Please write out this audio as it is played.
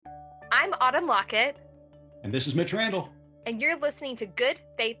I'm Autumn Lockett, And this is Mitch Randall. and you're listening to Good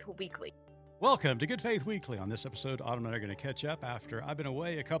Faith Weekly. Welcome to Good Faith Weekly. On this episode, Autumn and I are going to catch up after I've been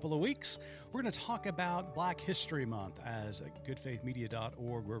away a couple of weeks. We're going to talk about Black History Month. As at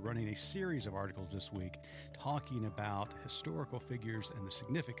goodfaithmedia.org, we're running a series of articles this week talking about historical figures and the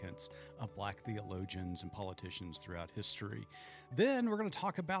significance of Black theologians and politicians throughout history. Then we're going to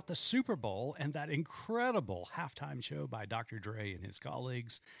talk about the Super Bowl and that incredible halftime show by Dr. Dre and his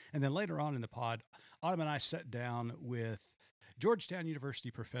colleagues. And then later on in the pod, Autumn and I sat down with Georgetown University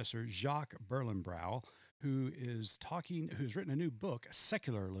professor Jacques Berlinerblau, who's written a new book,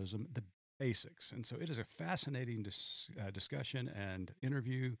 Secularism, The Basics. And so it is a fascinating discussion and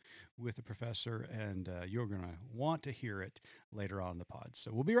interview with the professor, and you're going to want to hear it later on in the pod.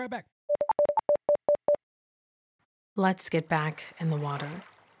 So we'll be right back. Let's get back in the water.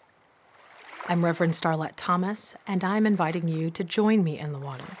 I'm Reverend Starlette Thomas, and I'm inviting you to join me in the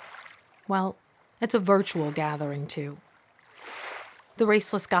water. Well, it's a virtual gathering, too. The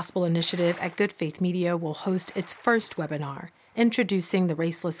Raceless Gospel Initiative at Good Faith Media will host its first webinar, Introducing the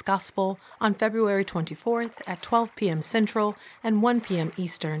Raceless Gospel, on February 24th at 12 p.m. Central and 1 p.m.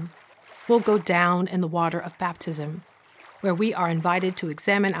 Eastern. We'll go down in the water of baptism, where we are invited to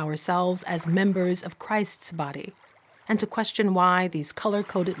examine ourselves as members of Christ's body and to question why these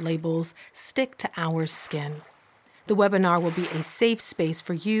color-coded labels stick to our skin. The webinar will be a safe space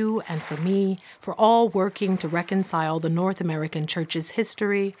for you and for me, for all working to reconcile the North American Church's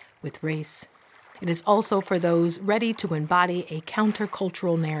history with race. It is also for those ready to embody a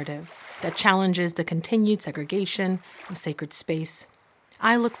countercultural narrative that challenges the continued segregation of sacred space.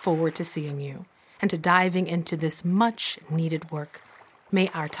 I look forward to seeing you and to diving into this much-needed work. May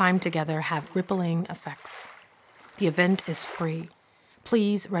our time together have rippling effects. The event is free.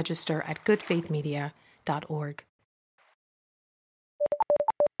 Please register at goodfaithmedia.org.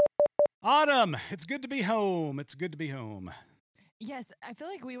 Autumn, it's good to be home. It's good to be home. Yes, I feel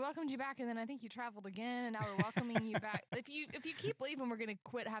like we welcomed you back, and then I think you traveled again, and now we're welcoming you back. If you keep leaving, we're going to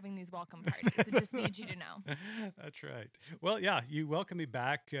quit having these welcome parties. I just need you to know. That's right. Well, yeah, you welcomed me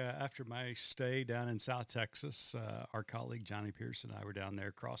back after my stay down in South Texas. Our colleague Johnny Pierce and I were down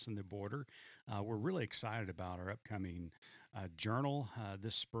there crossing the border. We're really excited about our upcoming journal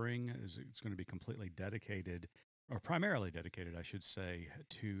this spring. It's going to be completely dedicated, or primarily dedicated, I should say,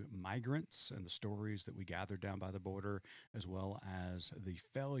 to migrants and the stories that we gathered down by the border, as well as the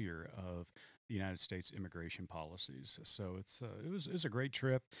failure of the United States immigration policies. So it was a great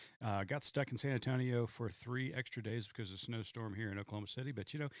trip. Got stuck in San Antonio for 3 extra days because of a snowstorm here in Oklahoma City. But,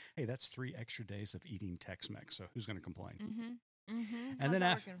 hey, that's 3 extra days of eating Tex-Mex. So who's going to complain? Mm-hmm. Mm-hmm. And How's then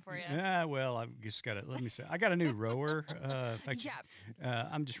that working for you? Yeah, well, I've just got to, let me say, I got a new rower. In fact, Yeah.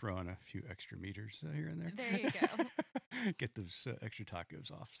 I'm just rowing a few extra meters here and there. There you go. Get those extra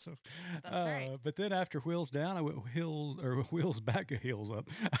tacos off. So That's right. But then after wheels down, I went wheels back, heels up.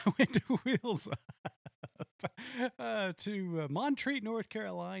 I went to wheels up to Montreat, North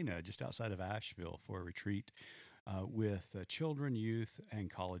Carolina, just outside of Asheville, for a retreat with children, youth, and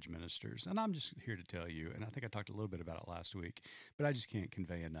college ministers. And I'm just here to tell you, and I think I talked a little bit about it last week, but I just can't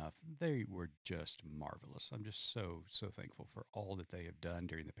convey enough. They were just marvelous. I'm just so thankful for all that they have done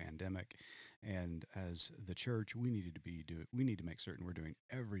during the pandemic. And as the church, we need to make certain we're doing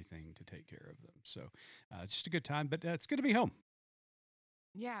everything to take care of them. So it's just a good time, but it's good to be home.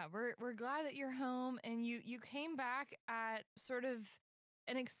 Yeah, we're glad that you're home, and you came back at sort of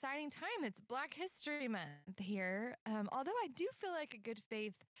an exciting time. It's Black History Month here. Although I do feel like at Good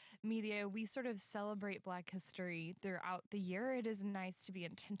Faith Media, we sort of celebrate Black history throughout the year. It is nice to be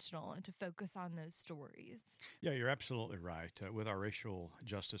intentional and to focus on those stories. Yeah, you're absolutely right. With our racial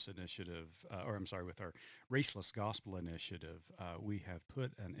justice initiative, with our Raceless Gospel Initiative, we have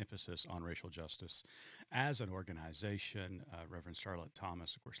put an emphasis on racial justice as an organization. Reverend Starlette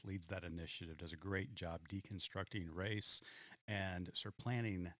Thomas, of course, leads that initiative, does a great job deconstructing race and sort of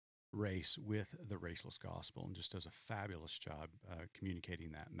planning race with the Raceless Gospel, and just does a fabulous job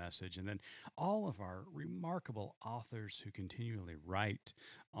communicating that message. And then all of our remarkable authors who continually write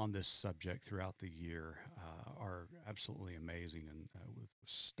on this subject throughout the year are absolutely amazing, and with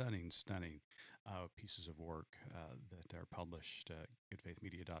stunning pieces of work that are published at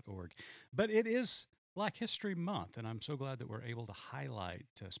goodfaithmedia.org. But it is Black History Month, and I'm so glad that we're able to highlight,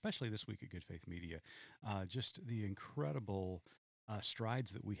 especially this week at Good Faith Media, just the incredible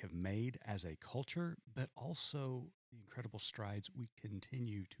strides that we have made as a culture, but also the incredible strides we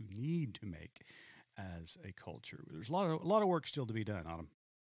continue to need to make as a culture. There's a lot of work still to be done, Autumn.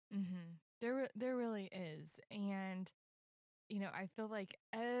 Mm-hmm. There really is, and I feel like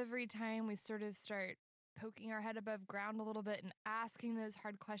every time we sort of start poking our head above ground a little bit and asking those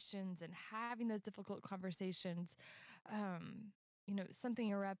hard questions and having those difficult conversations,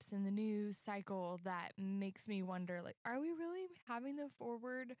 something erupts in the news cycle that makes me wonder, like, are we really having the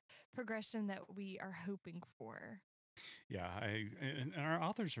forward progression that we are hoping for? Yeah, and our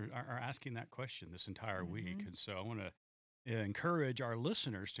authors are asking that question this entire week. Mm-hmm. And so I want to encourage our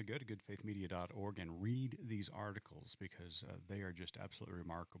listeners to go to goodfaithmedia.org and read these articles because they are just absolutely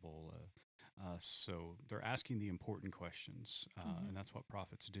remarkable. So they're asking the important questions, Mm-hmm. and that's what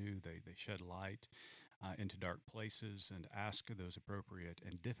prophets do. They shed light into dark places and ask those appropriate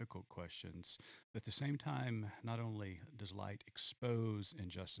and difficult questions. But at the same time, not only does light expose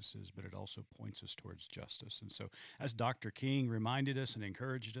injustices, but it also points us towards justice. And so, as Dr. King reminded us and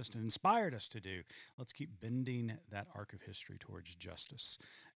encouraged us and inspired us to do, let's keep bending that arc of history towards justice.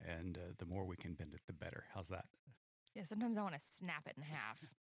 And the more we can bend it, the better. How's that? Yeah, sometimes I want to snap it in half.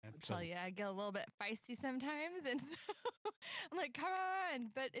 I'll tell you, I get a little bit feisty sometimes, and so I'm like, "Come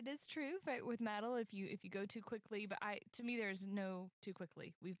on!" But it is true, right? With metal, if you go too quickly, but to me, there's no too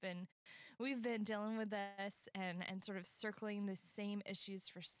quickly. We've been dealing with this and sort of circling the same issues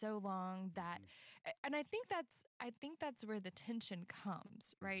for so long that, and I think that's where the tension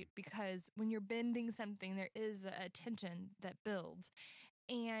comes, right? Because when you're bending something, there is a tension that builds,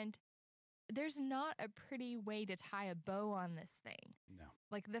 and there's not a pretty way to tie a bow on this thing. No.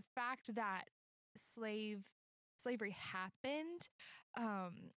 Like the fact that slavery happened,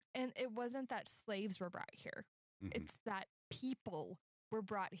 and it wasn't that slaves were brought here. Mm-hmm. It's that people were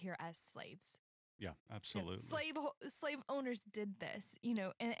brought here as slaves. Yeah, absolutely. Slave owners did this,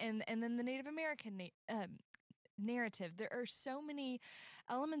 and then the Native American narrative. There are so many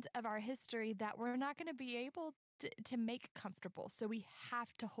elements of our history that we're not going to be able to make comfortable. So we have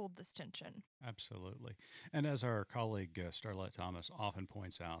to hold this tension. Absolutely. And as our colleague Starlette Thomas often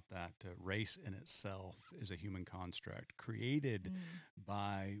points out, that race in itself is a human construct created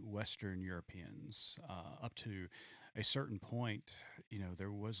by Western Europeans. Up to a certain point,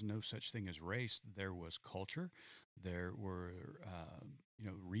 there was no such thing as race. There was culture. There were,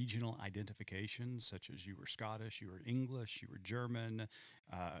 regional identifications, such as you were Scottish, you were English, you were German,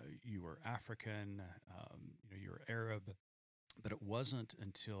 you were African, you were Arab. But it wasn't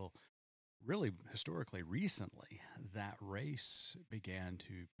until really historically recently that race began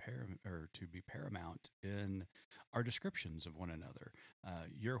to be paramount in our descriptions of one another.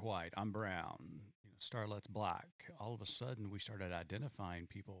 You're white, I'm brown, Starlet's black. All of a sudden, we started identifying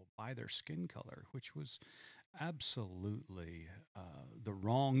people by their skin color, which was absolutely the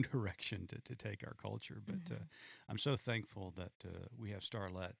wrong direction to take our culture. But I'm so thankful that we have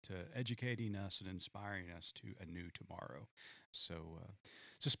Starlette educating us and inspiring us to a new tomorrow. So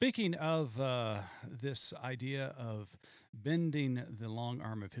speaking of this idea of bending the long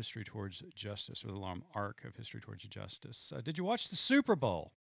arm of history towards justice, or the long arc of history towards justice, did you watch the Super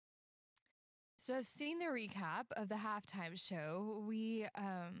Bowl? So I've seen the recap of the halftime show. We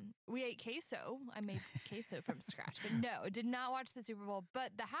ate queso. I made queso from scratch, but no, did not watch the Super Bowl. But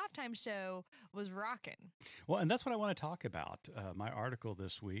the halftime show was rocking. Well, and that's what I want to talk about. My article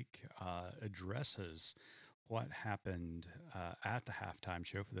this week addresses what happened at the halftime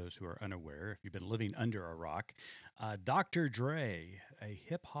show. For those who are unaware, if you've been living under a rock, Dr. Dre, a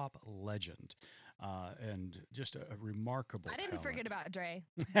hip hop legend, and just a remarkable I didn't forget about Dre.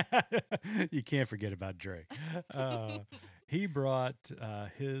 You can't forget about Dre. He brought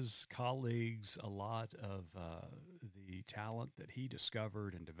his colleagues a lot of the talent that he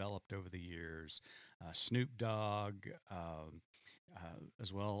discovered and developed over the years. Snoop Dogg,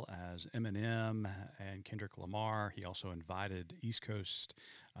 as well as Eminem and Kendrick Lamar. He also invited East Coast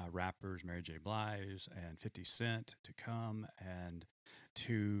rappers Mary J. Blige and 50 Cent to come and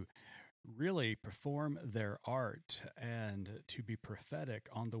to really perform their art and to be prophetic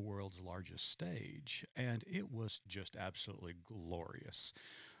on the world's largest stage. And it was just absolutely glorious.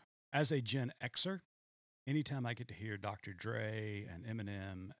 As a Gen Xer, anytime I get to hear Dr. Dre and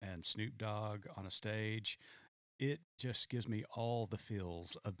Eminem and Snoop Dogg on a stage, it just gives me all the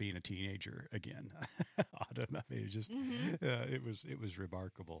feels of being a teenager again. I don't know. It was just, it was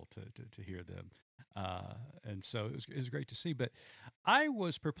remarkable to hear them. And so it was great to see. But I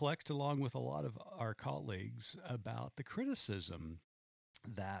was perplexed, along with a lot of our colleagues, about the criticism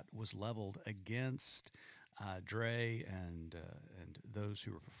that was leveled against Dre and those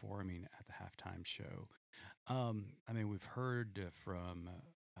who were performing at the halftime show. I mean, we've heard from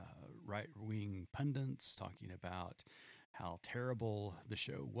right-wing pundits talking about how terrible the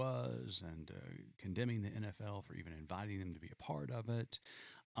show was and condemning the NFL for even inviting them to be a part of it.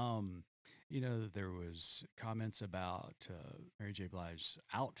 Um, there was comments about Mary J. Blige's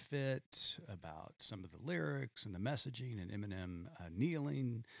outfit, about some of the lyrics and the messaging, and Eminem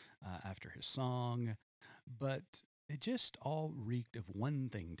kneeling after his song. But it just all reeked of one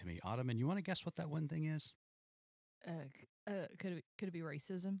thing to me, Autumn. And you want to guess what that one thing is? Could it be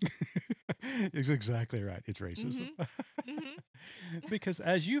racism? It's exactly right. It's racism. Because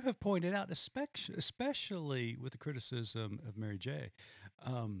as you have pointed out, especially with the criticism of Mary J.,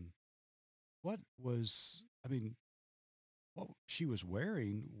 um, what was, I mean, what she was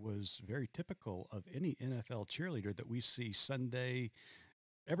wearing was very typical of any NFL cheerleader that we see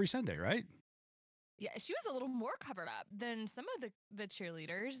every Sunday, right? Yeah, she was a little more covered up than some of the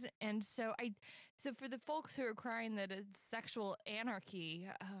cheerleaders, and so for the folks who are crying that it's sexual anarchy,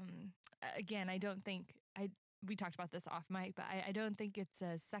 again, I don't think I we talked about this off mic, but I don't think it's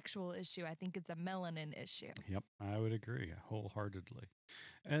a sexual issue. I think it's a melanin issue. Yep, I would agree wholeheartedly.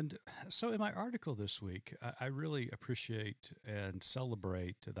 And so, in my article this week, I really appreciate and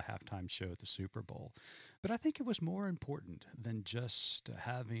celebrate the halftime show at the Super Bowl. But I think it was more important than just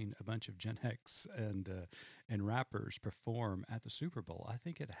having a bunch of Gen X and rappers perform at the Super Bowl. I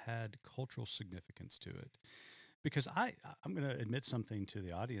think it had cultural significance to it. Because I'm going to admit something to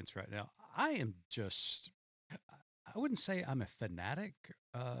the audience right now. I wouldn't say I'm a fanatic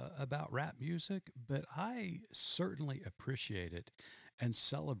about rap music, but I certainly appreciate it and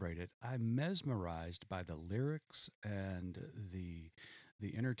celebrate it. I'm mesmerized by the lyrics and the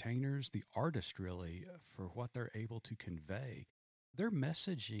entertainers, the artists, really, for what they're able to convey. Their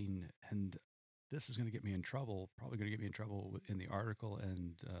messaging, and this is going to get me in trouble, probably going to get me in trouble in the article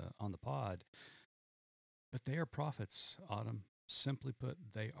and on the pod, but they are prophets, Autumn. Simply put,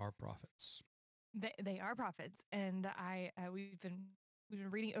 they are prophets. They are prophets, and we've been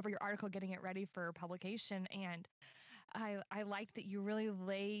reading over your article, getting it ready for publication, and I liked that you really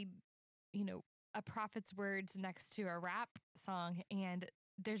laid, a prophet's words next to a rap song, and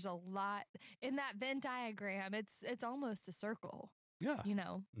there's a lot in that Venn diagram. It's almost a circle, Yeah. you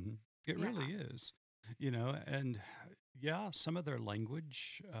know. hmm It Yeah. really is, and yeah, some of their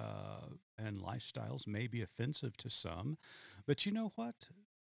language and lifestyles may be offensive to some, but you know what?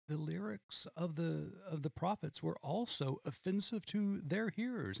 The lyrics of the prophets were also offensive to their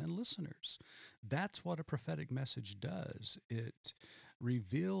hearers and listeners. That's what a prophetic message does. It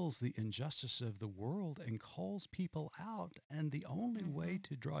reveals the injustice of the world and calls people out. And the only way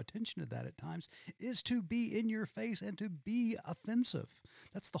to draw attention to that at times is to be in your face and to be offensive.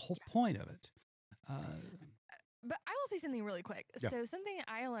 That's the whole point of it. But I will say something really quick. Yeah. So something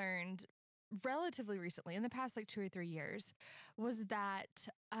I learned relatively recently in the past like 2 or 3 years was that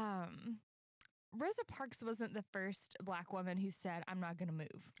Rosa Parks wasn't the first Black woman who said, "I'm not going to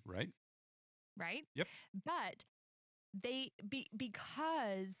move." Right? Right? Yep. But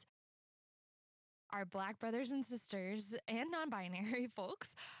because our Black brothers and sisters and non-binary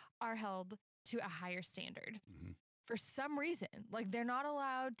folks are held to a higher standard. Mm-hmm. For some reason, like they're not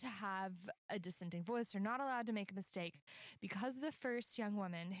allowed to have a dissenting voice. They're not allowed to make a mistake because the first young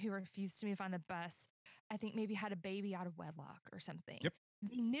woman who refused to move on the bus, I think maybe had a baby out of wedlock or something. Yep.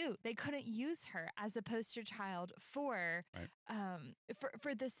 They knew they couldn't use her as the poster child for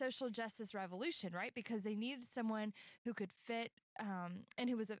for the social justice revolution, right? Because they needed someone who could fit and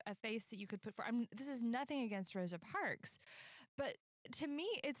who was a face that you could put for. This is nothing against Rosa Parks, but to me,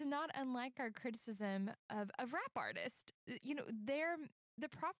 it's not unlike our criticism of rap artists. The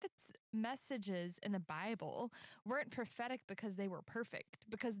prophets' messages in the Bible weren't prophetic because they were perfect,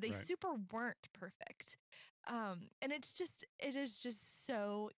 because they Right. super weren't perfect. And it is just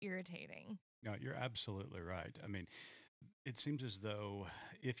so irritating. No, you're absolutely right. I mean, it seems as though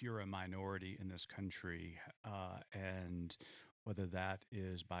if you're a minority in this country, and whether that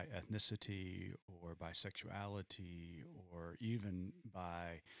is by ethnicity or by sexuality or even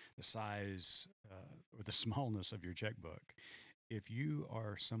by the size or the smallness of your checkbook, if you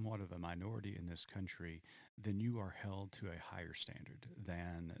are somewhat of a minority in this country, then you are held to a higher standard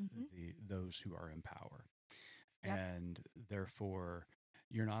than those who are in power. Yep. And therefore,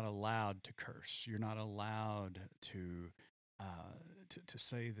 you're not allowed to curse. You're not allowed to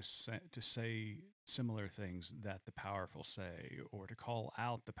say similar things that the powerful say, or to call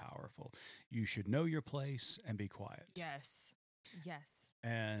out the powerful. You should know your place and be quiet. Yes. Yes.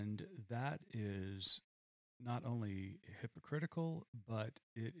 And that is not only hypocritical, but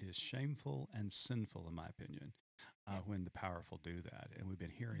it is shameful and sinful, in my opinion, Yep. when the powerful do that. And we've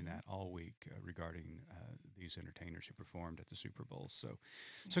been hearing Mhm. that all week regarding these entertainers who performed at the Super Bowl. So,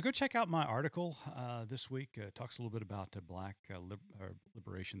 Yeah. so go check out my article this week. Talks a little bit about black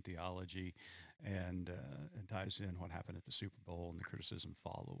liberation theology, and ties in what happened at the Super Bowl and the criticism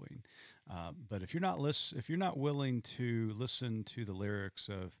following. But if you're not willing to listen to the lyrics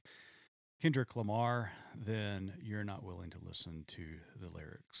of Kendrick Lamar, then you're not willing to listen to the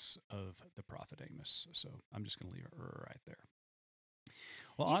lyrics of the prophet Amos. So I'm just going to leave it right there.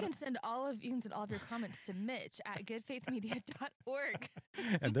 Well, You can send all of your comments to Mitch at goodfaithmedia.org.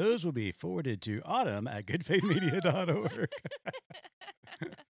 and those will be forwarded to Autumn at goodfaithmedia.org.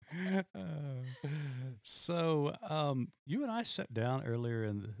 So you and I sat down earlier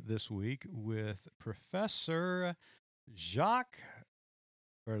in this week with Professor Jacques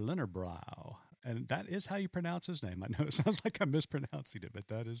Berlinerblau. And that is how you pronounce his name. I know it sounds like I'm mispronouncing it, but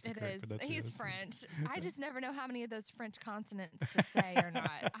that is the correct pronunciation. He's French. I just never know how many of those French consonants to say or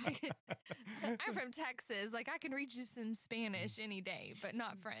not. I'm from Texas. Like, I can read you some Spanish any day, but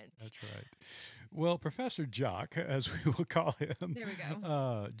not French. That's right. Well, Professor Jacques, as we will call him, There we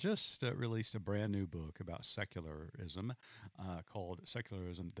go. just released a brand new book about secularism called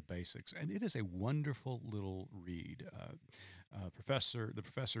Secularism, The Basics. And it is a wonderful little read. The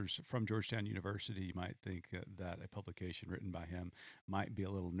professors from Georgetown University, you might think that a publication written by him might be a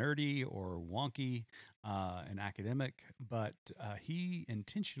little nerdy or wonky and academic, but he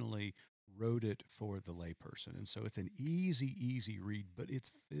intentionally wrote it for the layperson. And so it's an easy read, but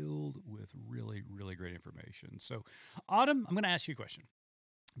it's filled with really, really great information. So, Autumn, I'm going to ask you a question.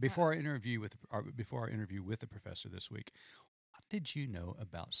 Before our interview with the professor this week, what did you know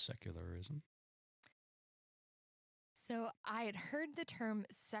about secularism? So I had heard the term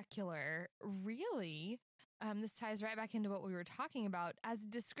secular really, this ties right back into what we were talking about, as a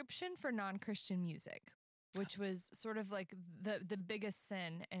description for non-Christian music, which was sort of like the biggest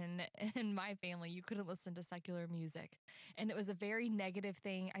sin in my family. You couldn't listen to secular music. And it was a very negative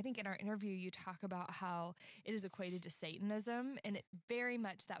thing. I think in our interview, you talk about how it is equated to Satanism. And it very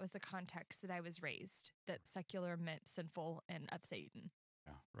much, that was the context that I was raised, that secular meant sinful and of Satan.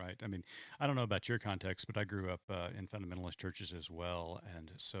 Yeah, right. I mean, I don't know about your context, but I grew up in fundamentalist churches as well,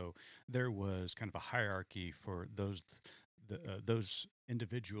 and so there was kind of a hierarchy for those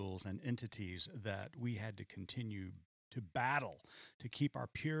individuals and entities that we had to continue to battle to keep our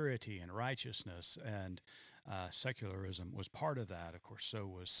purity and righteousness, and secularism was part of that. Of course, so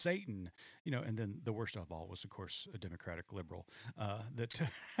was Satan, and then the worst of all was, of course, a democratic liberal. That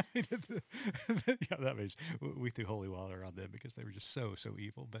yeah, that means we threw holy water on them because they were just so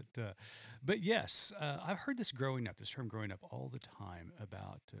evil. But yes, I've heard this term growing up all the time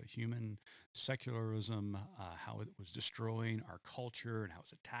about human secularism, how it was destroying our culture and how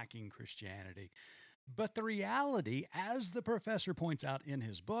it's attacking Christianity. But the reality, as the professor points out in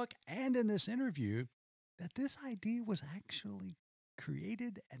his book and in this interview, that this idea was actually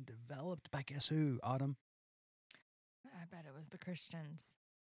created and developed by, guess who, Autumn? I bet it was the Christians.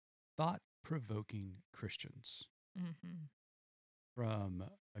 Thought-provoking Christians. Mm-hmm. From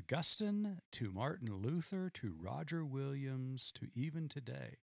Augustine to Martin Luther to Roger Williams to even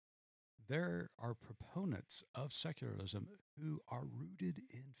today, there are proponents of secularism who are rooted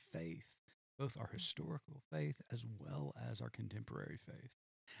in faith, both our historical faith as well as our contemporary faith.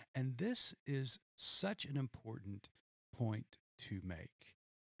 And this is such an important point to make.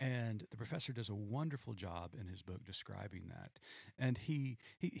 And the professor does a wonderful job in his book describing that. And he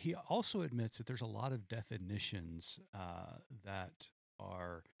also admits that there's a lot of definitions that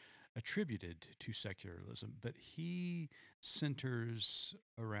are attributed to secularism, but he centers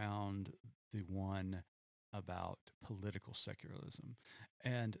around the one about political secularism.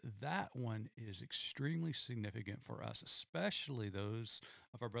 And that one is extremely significant for us, especially those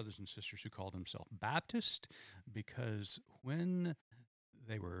of our brothers and sisters who call themselves Baptist, because when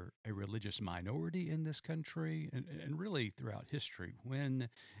they were a religious minority in this country, and really throughout history, when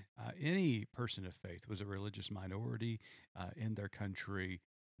any person of faith was a religious minority in their country,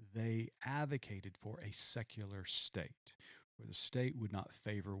 they advocated for a secular state, where the state would not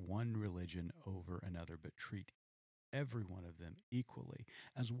favor one religion over another, but treat every one of them equally,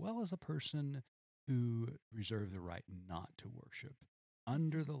 as well as a person who reserved the right not to worship.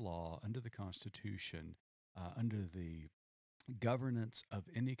 Under the law, under the Constitution, under the governance of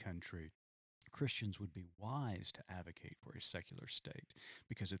any country, Christians would be wise to advocate for a secular state,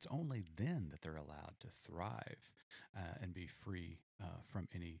 because it's only then that they're allowed to thrive and be free from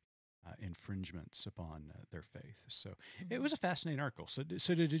any infringements upon their faith. So it Mhm. was a fascinating article. So,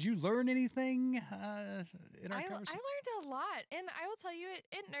 did you learn anything in our I conversation? learned a lot, and I will tell you,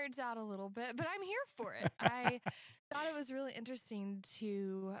 it nerds out a little bit, but I'm here for it. I thought it was really interesting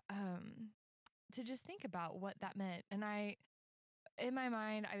to just think about what that meant, and in my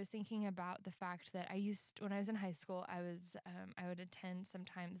mind, I was thinking about the fact that when I was in high school, I would attend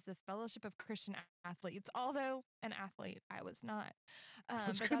sometimes the Fellowship of Christian Athletes, although an athlete I was not. I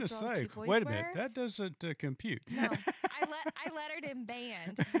was But going to that's where all the say, cute boys wait a minute, were. that doesn't compute. No, I lettered in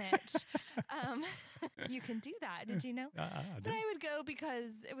band, Mitch. Um, you can do that. Did you know? I But do. I would go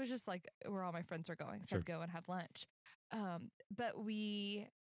because it was just like where all my friends are going, so Sure. I'd go and have lunch. But we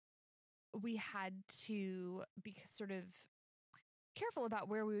had to be sort of careful about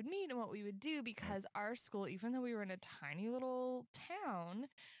where we would meet and what we would do because our school, even though we were in a tiny little town,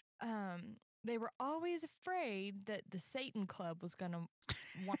 they were always afraid that the Satan Club was going to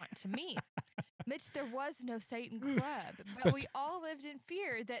want to meet. Mitch, there was no Satan Club, but we all lived in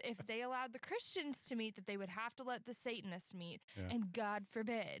fear that if they allowed the Christians to meet, that they would have to let the Satanists meet, Yeah. and God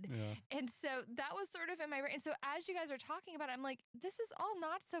forbid. Yeah. And so that was sort of in my brain. And so as you guys are talking about it, I'm like, this is all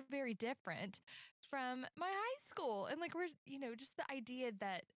not so very different from my high school. And like, just the idea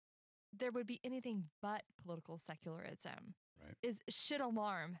that there would be anything but political secularism Right. should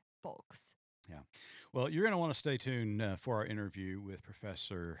alarm folks. Yeah. Well, you're going to want to stay tuned for our interview with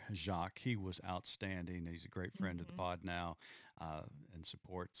Professor Jacques. He was outstanding. He's a great friend of the pod now and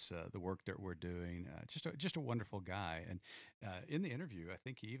supports the work that we're doing. Just a wonderful guy. And in the interview, I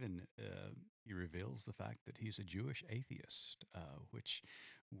think he reveals the fact that he's a Jewish atheist, which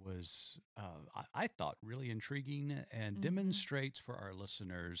was, I thought, really intriguing and demonstrates for our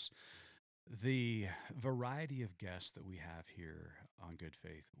listeners the variety of guests that we have here on Good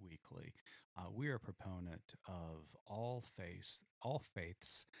Faith Weekly. We are a proponent of all faiths,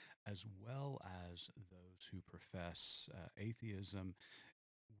 as well as those who profess atheism.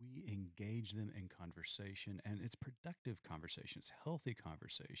 We engage them in conversation, and it's productive conversation, it's healthy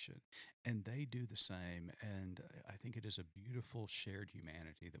conversation, and they do the same. And I think it is a beautiful shared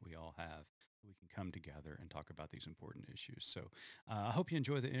humanity that we all have. We can come together and talk about these important issues. So I hope you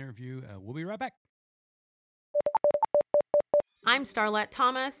enjoy the interview. We'll be right back. I'm Starlette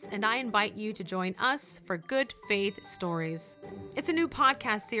Thomas, and I invite you to join us for Good Faith Stories. It's a new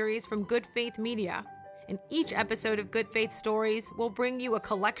podcast series from Good Faith Media. In each episode of Good Faith Stories, we'll bring you a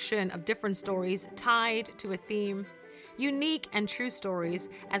collection of different stories tied to a theme. Unique and true stories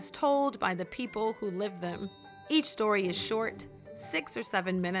as told by the people who live them. Each story is short, 6 or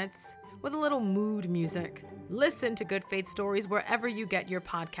 7 minutes, with a little mood music. Listen to Good Faith Stories wherever you get your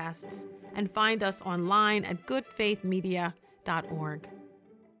podcasts, and find us online at goodfaithmedia.org.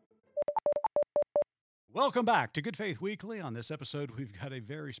 Welcome back to Good Faith Weekly. On this episode, we've got a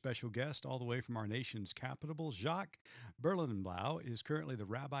very special guest all the way from our nation's capital. Jacques Berlinerblau is currently the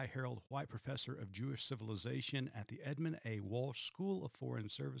Rabbi Harold White Professor of Jewish Civilization at the Edmund A. Walsh School of Foreign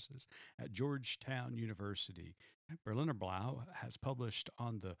Services at Georgetown University. Berlinerblau has published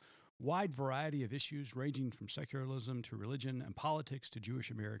on the wide variety of issues ranging from secularism to religion and politics to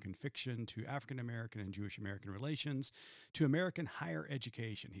Jewish American fiction to African American and Jewish American relations to American higher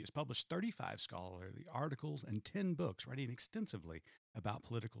education. He has published 35 scholarly articles and 10 books, writing extensively about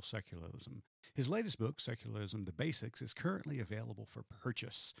political secularism. His latest book, Secularism, The Basics, is currently available for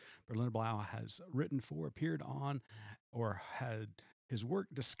purchase. Berlinerblau has written for, appeared on, or had his work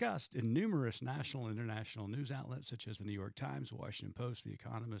discussed in numerous national and international news outlets such as the New York Times, the Washington Post, The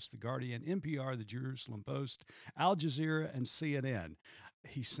Economist, The Guardian, NPR, the Jerusalem Post, Al Jazeera, and CNN.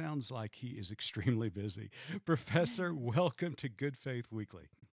 He sounds like he is extremely busy. Professor, welcome to Good Faith Weekly.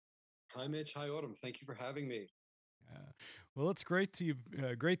 Hi, Mitch. Hi, Autumn. Thank you for having me. Well, it's great that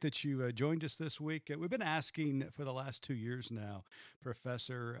you joined us this week. We've been asking for the last 2 years now,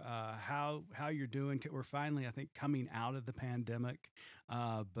 Professor, how you're doing. We're finally, I think, coming out of the pandemic,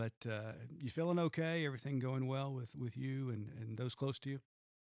 but you feeling okay? Everything going well with you and those close to you?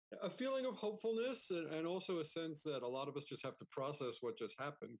 A feeling of hopefulness and also a sense that a lot of us just have to process what just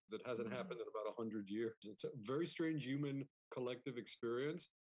happened because it hasn't happened in about 100 years. It's a very strange human collective experience.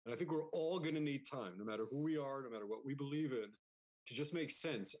 And I think we're all going to need time, no matter who we are, no matter what we believe in, to just make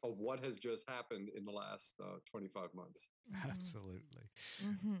sense of what has just happened in the last 25 months. Absolutely.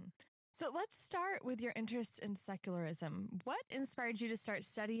 So let's start with your interest in secularism. What inspired you to start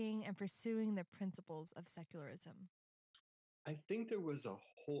studying and pursuing the principles of secularism? I think there was a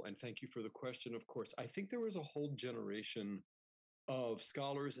whole, and thank you for the question, of course. I think there was a whole generation of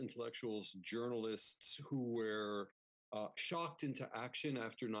scholars, intellectuals, journalists who were shocked into action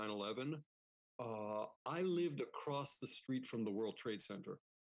after 9/11. I lived across the street from the World Trade Center.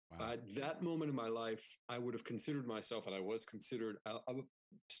 Wow. At that moment in my life, I would have considered myself, and I was considered a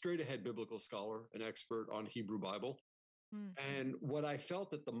straight ahead biblical scholar, an expert on Hebrew Bible. Mm. And what I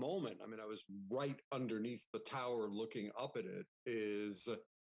felt at the moment, I mean, I was right underneath the tower looking up at it, is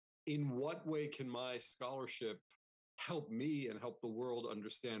in what way can my scholarship help me and help the world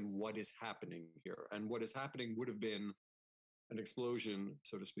understand what is happening here? And what is happening would have been an explosion,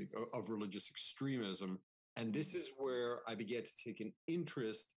 so to speak, of religious extremism. And this is where I began to take an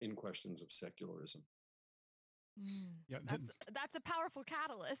interest in questions of secularism. Yeah, That's a powerful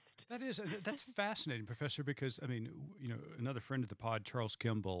catalyst. that is that's fascinating, Professor. Because I mean, another friend of the pod, Charles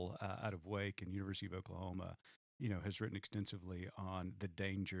Kimball, out of Wake and University of Oklahoma, has written extensively on the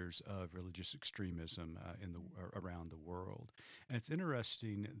dangers of religious extremism around the world. And it's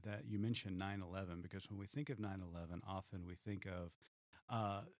interesting that you mentioned 9/11 because when we think of 9/11, often we think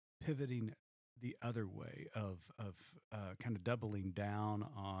of pivoting the other way of kind of doubling down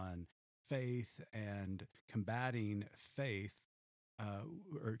on faith and combating faith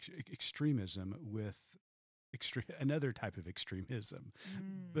or extremism with another type of extremism.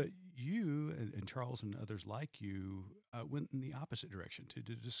 But you and Charles and others like you went in the opposite direction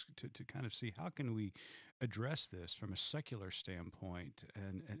to kind of see how can we address this from a secular standpoint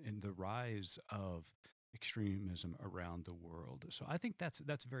and the rise of extremism around the world. So I think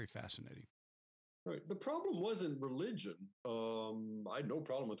that's very fascinating. Right. The problem wasn't religion. I had no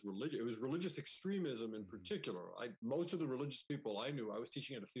problem with religion. It was religious extremism in particular. Most of the religious people I knew, I was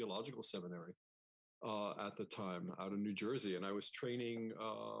teaching at a theological seminary at the time out in New Jersey, and I was training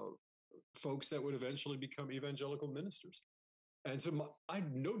folks that would eventually become evangelical ministers. And so I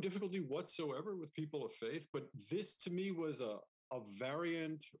had no difficulty whatsoever with people of faith, but this to me was a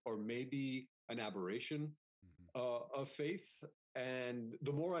variant or maybe an aberration of faith. And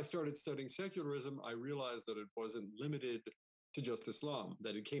the more I started studying secularism, I realized that it wasn't limited to just Islam,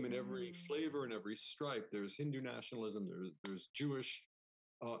 that it came in every flavor and every stripe. There's Hindu nationalism, there's Jewish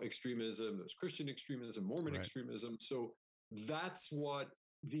extremism, there's Christian extremism, Mormon extremism. So that's what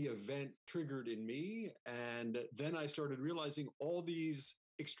the event triggered in me. And then I started realizing all these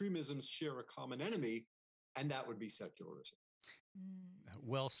extremisms share a common enemy, and that would be secularism.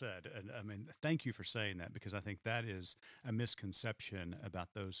 Well said. And I mean, thank you for saying that because I think that is a misconception about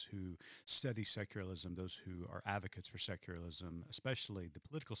those who study secularism, those who are advocates for secularism, especially the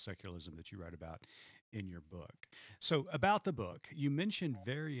political secularism that you write about in your book. So, about the book, you mentioned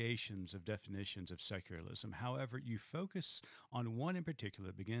variations of definitions of secularism. However, you focus on one in particular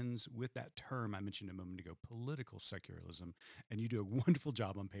that begins with that term I mentioned a moment ago, political secularism, and you do a wonderful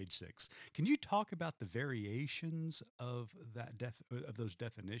job on page 6. Can you talk about the variations of of those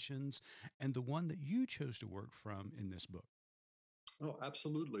definitions and the one that you chose to work from in this book? Oh,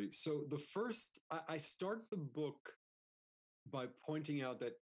 absolutely. So I start the book by pointing out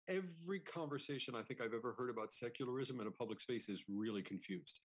that every conversation I think I've ever heard about secularism in a public space is really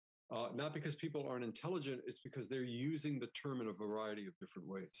confused. Not because people aren't intelligent, it's because they're using the term in a variety of different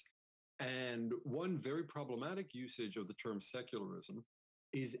ways. And one very problematic usage of the term secularism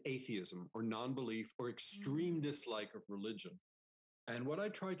is atheism or non belief or extreme dislike of religion. And what I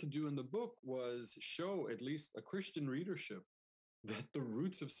tried to do in the book was show at least a Christian readership that the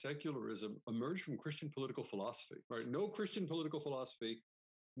roots of secularism emerge from Christian political philosophy, right? No Christian political philosophy,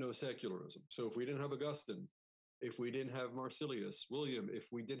 no secularism. So if we didn't have Augustine, if we didn't have Marsilius, William, if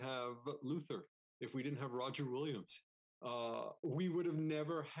we didn't have Luther, if we didn't have Roger Williams, we would have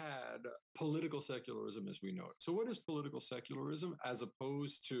never had political secularism as we know it. So what is political secularism as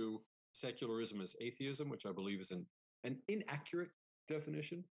opposed to secularism as atheism, which I believe is an inaccurate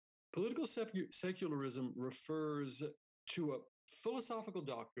definition? Political secularism refers to a philosophical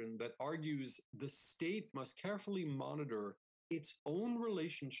doctrine that argues the state must carefully monitor its own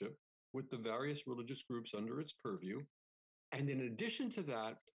relationship with the various religious groups under its purview. And in addition to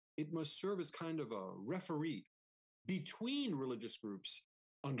that, it must serve as kind of a referee between religious groups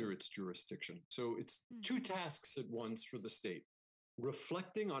under its jurisdiction. So it's two tasks at once for the state,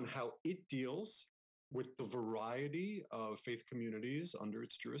 reflecting on how it deals with the variety of faith communities under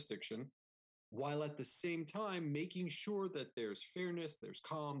its jurisdiction, while at the same time making sure that there's fairness, there's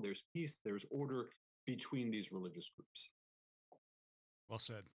calm, there's peace, there's order between these religious groups. Well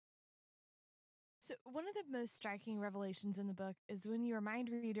said. So, one of the most striking revelations in the book is when you remind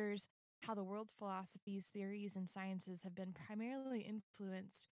readers how the world's philosophies, theories, and sciences have been primarily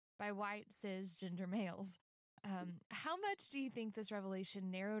influenced by white cisgender males. How much do you think this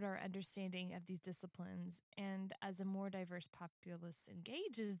revelation narrowed our understanding of these disciplines? And as a more diverse populace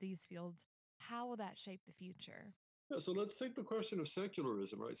engages these fields, how will that shape the future? Yeah, so let's take the question of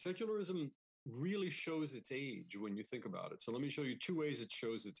secularism, right? Secularism really shows its age when you think about it. So let me show you two ways it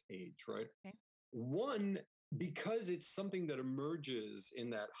shows its age, right? Okay. One, because it's something that emerges in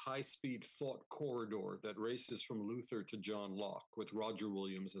that high-speed thought corridor that races from Luther to John Locke with Roger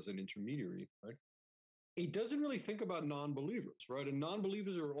Williams as an intermediary, right? It doesn't really think about non-believers, right? And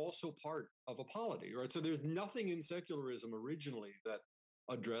non-believers are also part of a polity, right? So there's nothing in secularism originally that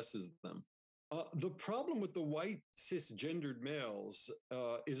addresses them. The problem with the white cisgendered males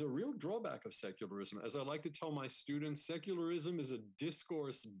is a real drawback of secularism. As I like to tell my students, secularism is a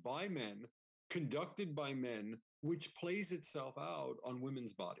discourse by men, conducted by men, which plays itself out on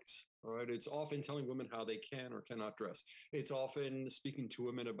women's bodies. All right, it's often telling women how they can or cannot dress. It's often speaking to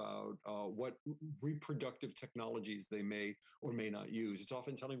women about what reproductive technologies they may or may not use. It's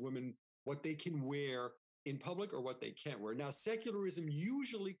often telling women what they can wear in public or what they can't wear. Now, secularism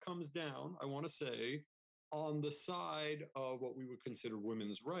usually comes down, I want to say, on the side of what we would consider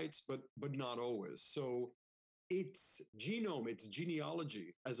women's rights, but not always. So its genome, its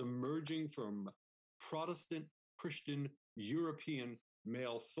genealogy, as emerging from Protestant, Christian, European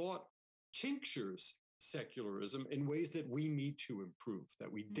male thought, tinctures secularism in ways that we need to improve,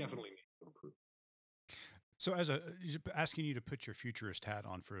 that we definitely need to improve. So, asking you to put your futurist hat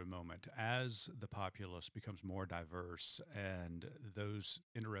on for a moment, as the populace becomes more diverse and those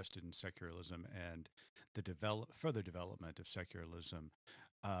interested in secularism and the further development of secularism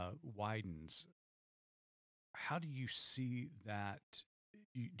widens, how do you see that?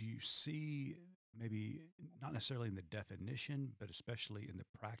 Do you see maybe not necessarily in the definition, but especially in the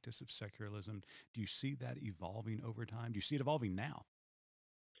practice of secularism? Do you see that evolving over time? Do you see it evolving now?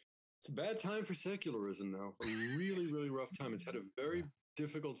 It's a bad time for secularism now. A really, really rough time. It's had a very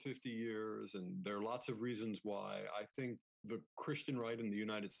difficult 50 years, and there are lots of reasons why. I think the Christian right in the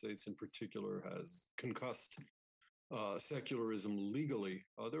United States in particular has concussed secularism legally.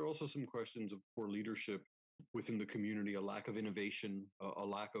 There are also some questions of poor leadership within the community, a lack of innovation, a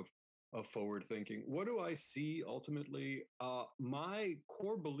lack of forward thinking. What do I see ultimately? My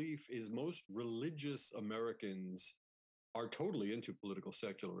core belief is most religious Americans are totally into political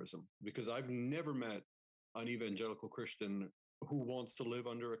secularism because I've never met an evangelical Christian who wants to live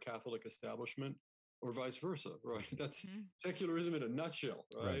under a Catholic establishment or vice versa, right? That's secularism in a nutshell,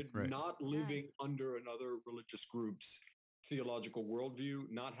 right? Right. Not living under another religious group's theological worldview,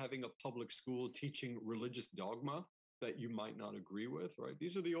 not having a public school teaching religious dogma that you might not agree with, right?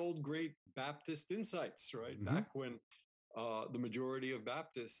 These are the old great Baptist insights, right? Back when the majority of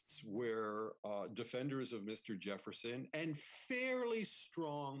Baptists were defenders of Mr. Jefferson and fairly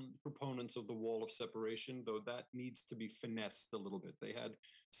strong proponents of the wall of separation, though that needs to be finessed a little bit. They had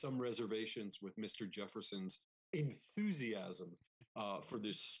some reservations with Mr. Jefferson's enthusiasm for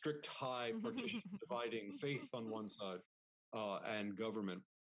this strict high partition dividing faith on one side and government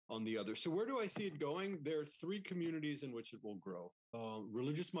on the other. So where do I see it going? There are three communities in which it will grow.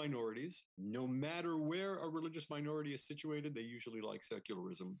 Religious minorities, no matter where a religious minority is situated, they usually like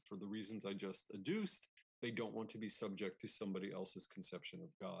secularism for the reasons I just adduced. They don't want to be subject to somebody else's conception of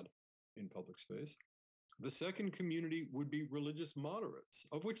God in public space. The second community would be religious moderates,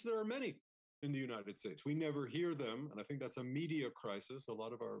 of which there are many in the United States. We never hear them, and I think that's a media crisis. A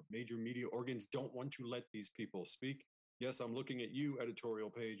lot of our major media organs don't want to let these people speak. Yes, I'm looking at you,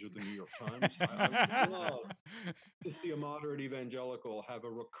 editorial page of the New York Times. I would love to see a moderate evangelical have a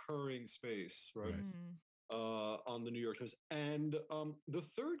recurring space, right, on the New York Times. And the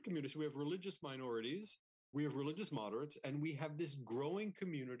third community, so we have religious minorities, we have religious moderates, and we have this growing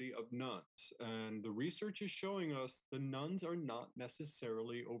community of nuns. And the research is showing us the nuns are not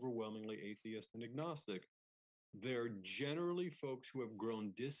necessarily overwhelmingly atheist and agnostic. They're generally folks who have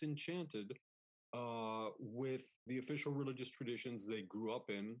grown disenchanted with the official religious traditions they grew up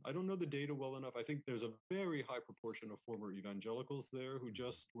in. I don't know the data well enough. I think there's a very high proportion of former evangelicals there who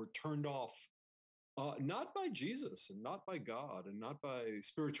just were turned off, not by Jesus and not by God and not by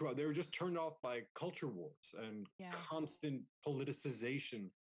spirituality. They were just turned off by culture wars and constant politicization.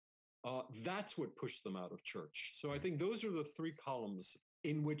 That's what pushed them out of church. So I think those are the three columns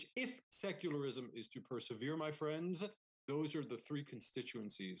in which, if secularism is to persevere, my friends, those are the three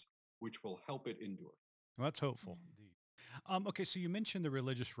constituencies which will help it endure. Well, that's hopeful. Okay, so you mentioned the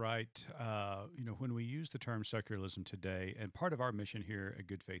religious right. When we use the term secularism today, and part of our mission here at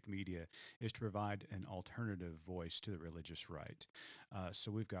Good Faith Media is to provide an alternative voice to the religious right.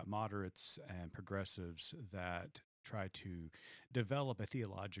 So we've got moderates and progressives that try to develop a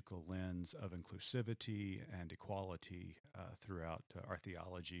theological lens of inclusivity and equality throughout our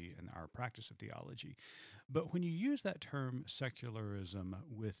theology and our practice of theology. But when you use that term secularism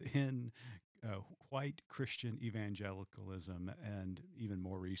within white Christian evangelicalism, and even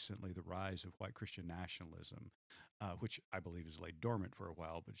more recently, the rise of white Christian nationalism, which I believe has laid dormant for a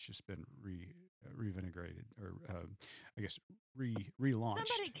while, but it's just been revigorated, or I guess relaunched.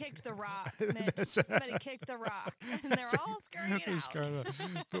 Somebody kicked the rock, Mitch. Somebody kicked the rock, and they're all scurrying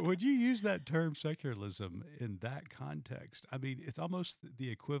out. But would you use that term secularism in that context? I mean, it's almost the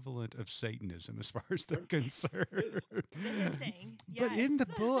equivalent of Satanism as far as they're concerned. Interesting. But in the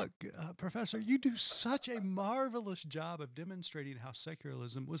Yes. book, Professor, you do such a marvelous job of demonstrating how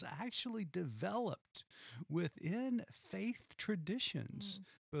secularism was actually developed within faith traditions,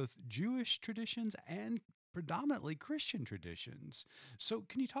 both Jewish traditions and predominantly Christian traditions. So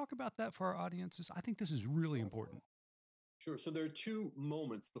can you talk about that for our audiences? I think this is really important. Sure. So there are two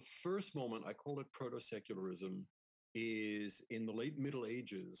moments. The first moment, I call it proto-secularism, is in the late Middle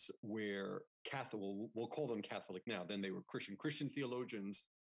Ages, where Catholic, we'll call them Catholic now, then they were Christian. Christian theologians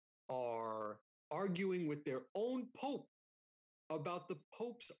are arguing with their own Pope about the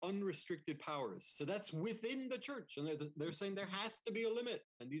Pope's unrestricted powers. So that's within the church. And they're saying there has to be a limit.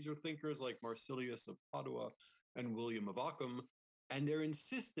 And these are thinkers like Marsilius of Padua and William of Ockham. And they're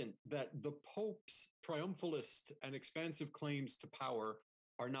insistent that the Pope's triumphalist and expansive claims to power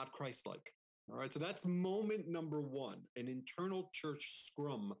are not Christ-like. All right, so that's moment number one, an internal church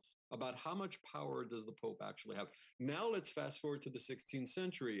scrum about how much power does the Pope actually have. Now let's fast forward to the 16th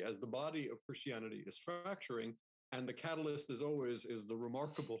century as the body of Christianity is fracturing. And the catalyst, as always, is the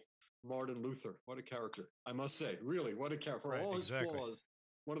remarkable Martin Luther. What a character, I must say. Really, what a character. For all his flaws,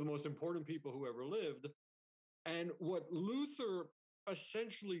 one of the most important people who ever lived. And what Luther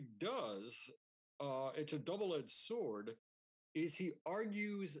essentially does, it's a double-edged sword, is he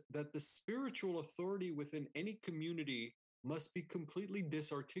argues that the spiritual authority within any community must be completely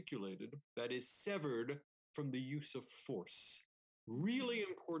disarticulated, that is, severed from the use of force. Really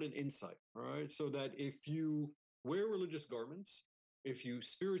important insight, all right? So that if you wear religious garments, if you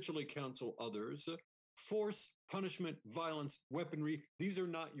spiritually counsel others, force, punishment, violence, weaponry, these are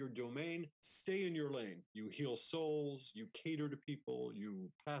not your domain. Stay in your lane. You heal souls, you cater to people, you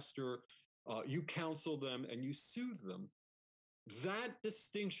pastor, you counsel them, and you soothe them. That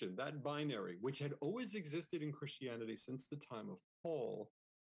distinction, that binary, which had always existed in Christianity since the time of Paul,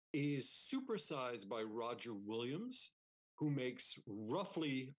 is supersized by Roger Williams, who makes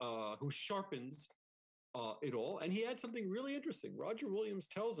roughly, who sharpens it all. And he had something really interesting. Roger Williams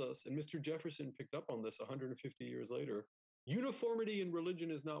tells us, and Mr. Jefferson picked up on this 150 years later, uniformity in religion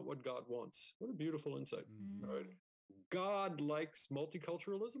is not what God wants. What a beautiful insight. Right? God likes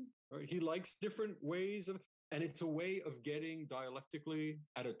multiculturalism. Right? He likes different ways of, and it's a way of getting dialectically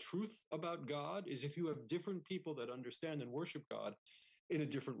at a truth about God, is if you have different people that understand and worship God in a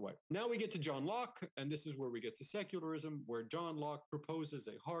different way. Now we get to John Locke, and this is where we get to secularism, where John Locke proposes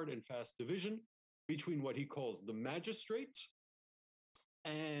a hard and fast division between what he calls the magistrate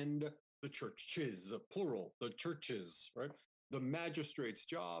and the churches, plural, the churches, right? The magistrate's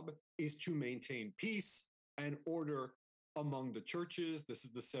job is to maintain peace and order among the churches. This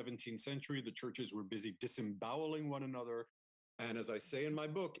is the 17th century. The churches were busy disemboweling one another. And as I say in my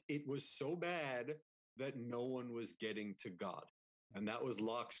book, it was so bad that no one was getting to God. And that was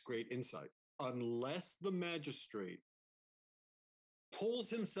Locke's great insight. Unless the magistrate pulls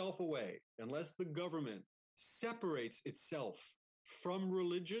himself away, unless the government separates itself from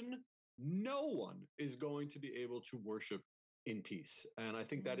religion, no one is going to be able to worship in peace. And I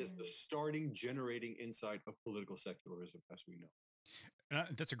think that is the starting generating insight of political secularism as we know.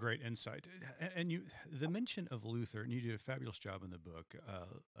 That's a great insight. And you, the mention of Luther, and you do a fabulous job in the book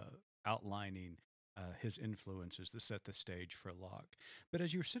outlining his influences that set the stage for Locke. But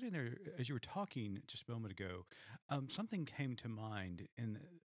as you were sitting there, as you were talking just a moment ago, something came to mind in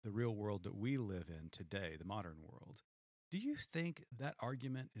the real world that we live in today, the modern world. Do you think that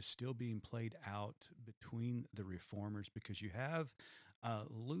argument is still being played out between the reformers? Because you have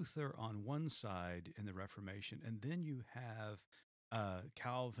Luther on one side in the Reformation, and then you have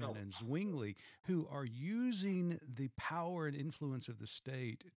Calvin and Zwingli, who are using the power and influence of the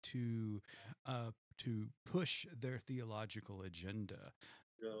state to push their theological agenda.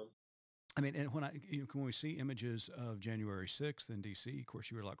 Yeah. I mean, and when we see images of January 6th in D.C., of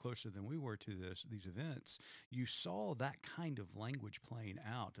course, you were a lot closer than we were to these events. You saw that kind of language playing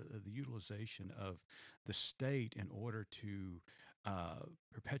out, the utilization of the state in order to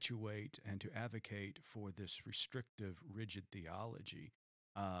perpetuate and to advocate for this restrictive, rigid theology.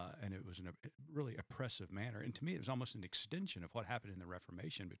 And it was in a really oppressive manner. And to me, it was almost an extension of what happened in the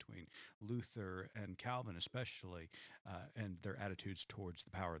Reformation between Luther and Calvin, especially, and their attitudes towards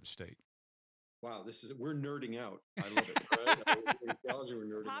the power of the state. Wow, we're nerding out. I love it. Right? We're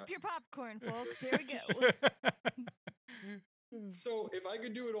nerding Pop out. your popcorn, folks. Here we go. So if I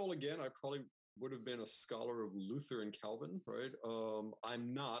could do it all again, I probably would have been a scholar of Luther and Calvin, right?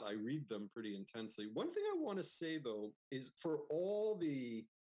 I'm not. I read them pretty intensely. One thing I want to say, though, is for all the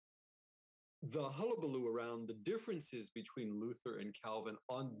hullabaloo around the differences between Luther and Calvin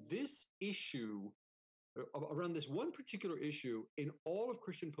on this issue, around this one particular issue, in all of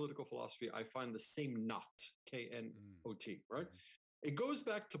Christian political philosophy, I find the same knot, Knot, right? It goes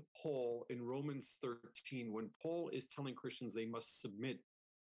back to Paul in Romans 13, when Paul is telling Christians they must submit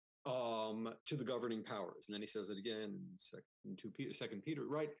to the governing powers. And then he says it again in 2 Peter,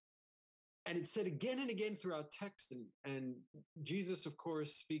 right? And it's said again and again throughout text. And Jesus, of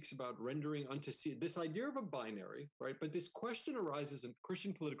course, speaks about rendering unto Caesar, this idea of a binary, right? But this question arises in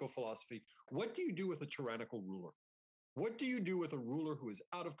Christian political philosophy. What do you do with a tyrannical ruler? What do you do with a ruler who is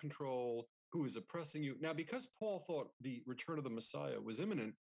out of control, who is oppressing you? Now, because Paul thought the return of the Messiah was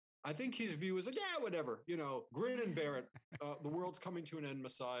imminent, I think his view is like, yeah, whatever, grin and bear it. The world's coming to an end,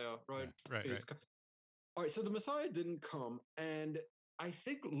 Messiah, right? Yeah, right. All right, so the Messiah didn't come. And I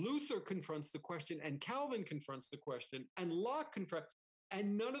think Luther confronts the question, and Calvin confronts the question, and Locke confronts,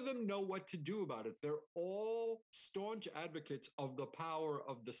 and none of them know what to do about it. They're all staunch advocates of the power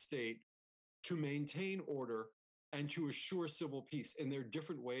of the state to maintain order and to assure civil peace in their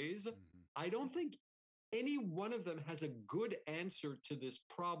different ways. I don't think any one of them has a good answer to this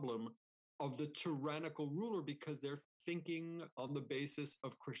problem of the tyrannical ruler, because they're thinking on the basis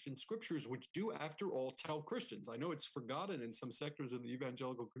of Christian scriptures, which do, after all, tell Christians. I know it's forgotten in some sectors of the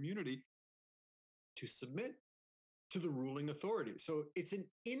evangelical community to submit to the ruling authority. So it's an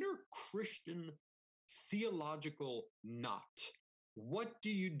inner Christian theological knot. What do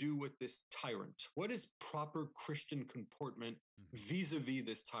you do with this tyrant? What is proper Christian comportment vis-a-vis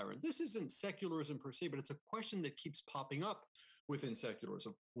this tyrant? This isn't secularism per se, but it's a question that keeps popping up within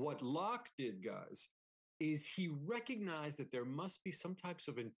secularism. What Locke did, guys, is he recognized that there must be some types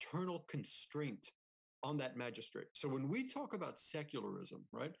of internal constraint on that magistrate. So when we talk about secularism,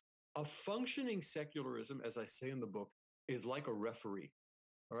 right, a functioning secularism, as I say in the book, is like a referee.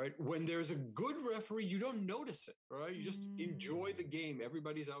 All right. When there's a good referee, you don't notice it. All right. You just enjoy the game.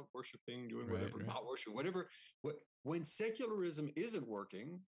 Everybody's out worshiping, doing whatever, not worshiping, whatever. When secularism isn't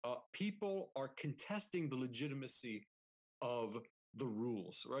working, people are contesting the legitimacy of the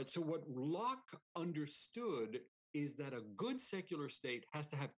rules. Right. So what Locke understood is that a good secular state has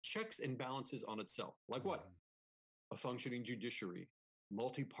to have checks and balances on itself. Like what? A functioning judiciary,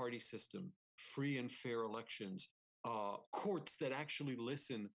 multi-party system, free and fair elections, courts that actually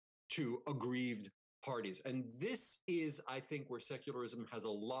listen to aggrieved parties. And this is, I think, where secularism has a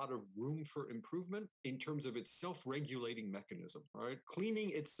lot of room for improvement in terms of its self-regulating mechanism, right?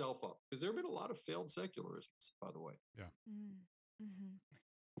 Cleaning itself up. Because there have been a lot of failed secularisms, by the way. Yeah.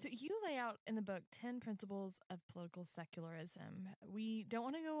 So you lay out in the book 10 principles of political secularism. We don't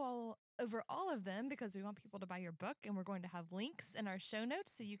want to go over all of them because we want people to buy your book, and we're going to have links in our show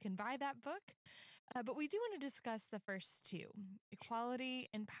notes so you can buy that book. But we do want to discuss the first two, equality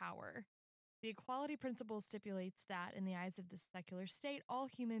and power. The equality principle stipulates that in the eyes of the secular state, all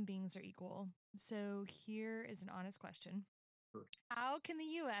human beings are equal. So here is an honest question. How can the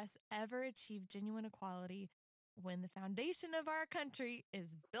U.S. ever achieve genuine equality when the foundation of our country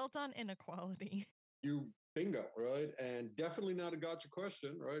is built on inequality? You bingo, right? And definitely not a gotcha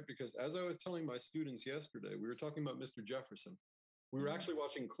question, right? Because as I was telling my students yesterday, we were talking about Mr. Jefferson. We were actually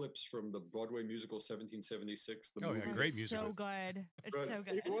watching clips from the Broadway musical 1776. The movie. Great musical. So good. It's Right. so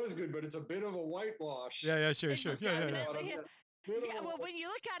good. It was good, but it's a bit of a whitewash. Yeah, sure. It's Yeah. definitely- Yeah, well, when you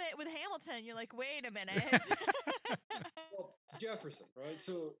look at it with Hamilton, you're like, wait a minute. Well, Jefferson, right?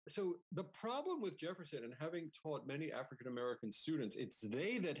 So the problem with Jefferson, and having taught many African-American students, it's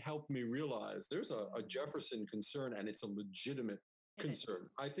they that helped me realize there's a Jefferson concern, and it's a legitimate concern.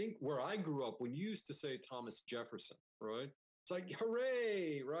 I think where I grew up, when you used to say Thomas Jefferson, right? It's like,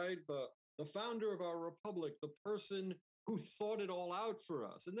 hooray, right? The founder of our republic, the person who thought it all out for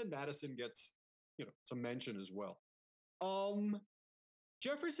us. And then Madison gets, some mention as well.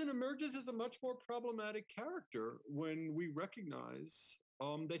 Jefferson emerges as a much more problematic character when we recognize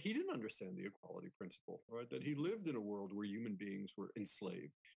that he didn't understand the equality principle, right? That he lived in a world where human beings were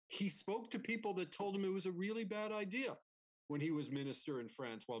enslaved. He spoke to people that told him it was a really bad idea when he was minister in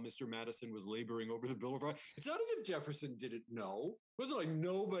France while Mr. Madison was laboring over the Bill of Rights. It's not as if Jefferson didn't know. It wasn't like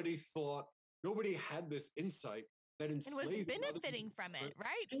nobody had this insight that enslaved and was benefiting from it,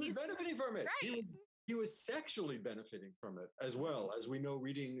 right? He was benefiting from it. Right. He was sexually benefiting from it as well, as we know,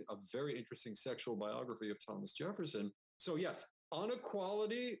 reading a very interesting sexual biography of Thomas Jefferson. So yes, On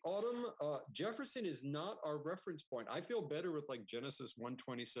equality, Autumn, Jefferson is not our reference point. I feel better with like Genesis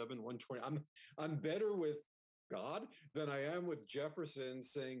 127, 120. I'm better with God than I am with Jefferson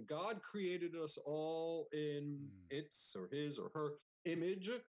saying God created us all in its or his or her image.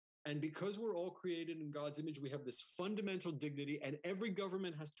 And because we're all created in God's image, we have this fundamental dignity, and every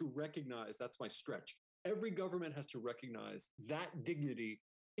government has to recognize, that's my stretch. Every government has to recognize that dignity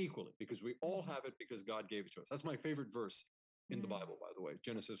equally because we all have it because God gave it to us. That's my favorite verse in the Bible, by the way,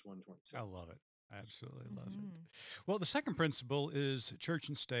 Genesis 1:26. I love it. I absolutely love it. Well, the second principle is church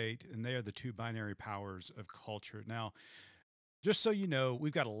and state, and they are the two binary powers of culture. Now, just so you know,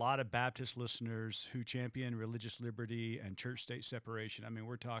 we've got a lot of Baptist listeners who champion religious liberty and church state separation. I mean,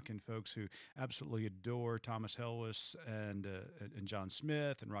 we're talking folks who absolutely adore Thomas Helwys and John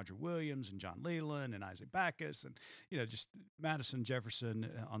Smith and Roger Williams and John Leland and Isaac Backus and, just Madison, Jefferson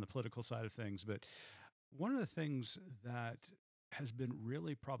on the political side of things. But one of the things that has been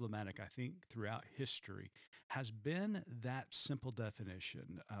really problematic, I think, throughout history has been that simple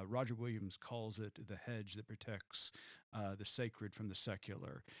definition. Roger Williams calls it the hedge that protects the sacred from the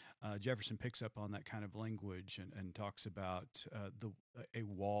secular. Jefferson picks up on that kind of language and talks about a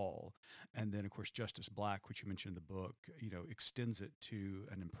wall. And then, of course, Justice Black, which you mentioned in the book, extends it to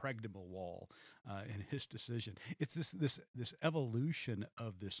an impregnable wall in his decision. It's this evolution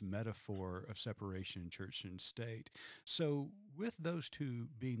of this metaphor of separation in church and state. So with those two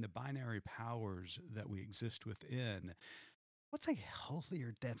being the binary powers that we exist within, what's a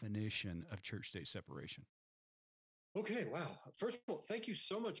healthier definition of church-state separation? Okay, wow. First of all, thank you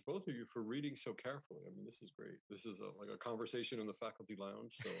so much, both of you, for reading so carefully. I mean, this is great. This is like a conversation in the faculty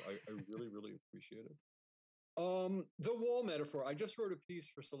lounge, so I really, really appreciate it. The wall metaphor, I just wrote a piece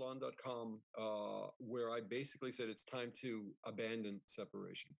for Salon.com where I basically said it's time to abandon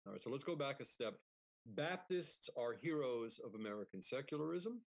separation. All right, so let's go back a step. Baptists are heroes of American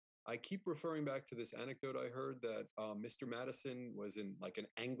secularism. I keep referring back to this anecdote I heard that Mr. Madison was in like an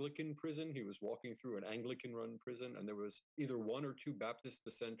Anglican prison. He was walking through an Anglican-run prison, and there was either one or two Baptist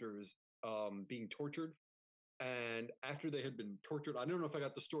dissenters being tortured. And after they had been tortured, I don't know if I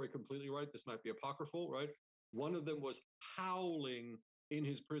got the story completely right. This might be apocryphal, right? One of them was howling in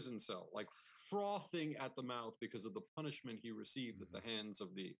his prison cell, like frothing at the mouth because of the punishment he received at the hands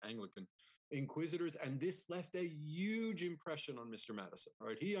of the Anglican inquisitors. And this left a huge impression on Mr. Madison,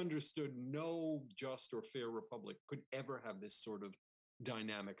 right? He understood no just or fair republic could ever have this sort of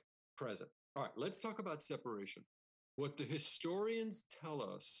dynamic present. All right, let's talk about separation. What the historians tell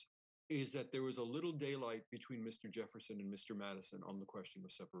us is that there was a little daylight between Mr. Jefferson and Mr. Madison on the question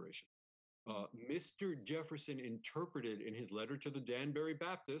of separation. Mr. Jefferson interpreted in his letter to the Danbury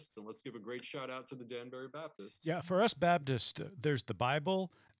Baptists, and let's give a great shout out to the Danbury Baptists. Yeah, for us Baptists, there's the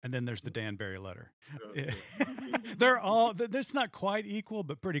Bible and then there's the Danbury letter. Yeah. They're all, that's not quite equal,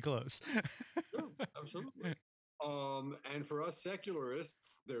 but pretty close. Sure, absolutely. And for us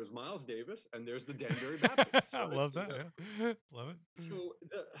secularists, there's Miles Davis and there's the Danbury Baptists. I right? love that. Yeah. Love it. So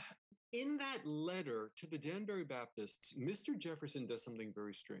in that letter to the Danbury Baptists, Mr. Jefferson does something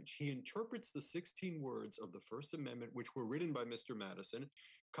very strange. He interprets the 16 words of the First Amendment, which were written by Mr. Madison.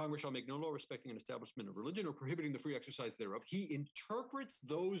 Congress shall make no law respecting an establishment of religion or prohibiting the free exercise thereof. He interprets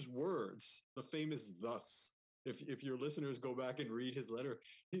those words, the famous thus. If your listeners go back and read his letter,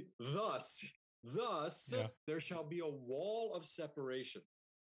 thus, yeah. There shall be a wall of separation.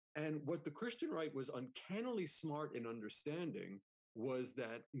 And what the Christian right was uncannily smart in understanding was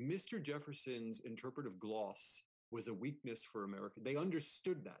that Mr. Jefferson's interpretive gloss was a weakness for America. They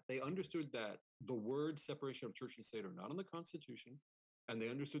understood that. They understood that the word separation of church and state are not in the Constitution. And they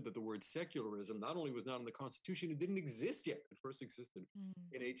understood that the word secularism not only was not in the Constitution, it didn't exist yet. It first existed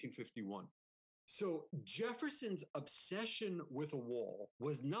in 1851. So Jefferson's obsession with a wall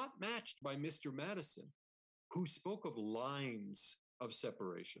was not matched by Mr. Madison, who spoke of lines of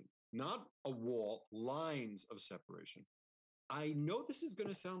separation, not a wall, lines of separation. I know this is going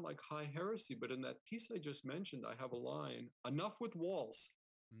to sound like high heresy, but in that piece I just mentioned, I have a line, enough with walls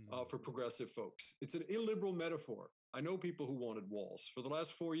for progressive folks. It's an illiberal metaphor. I know people who wanted walls. For the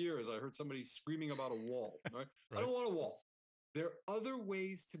last 4 years, I heard somebody screaming about a wall. Right? Right. I don't want a wall. There are other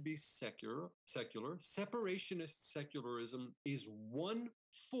ways to be secular. Separationist secularism is one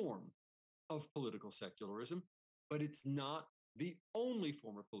form of political secularism, but it's not the only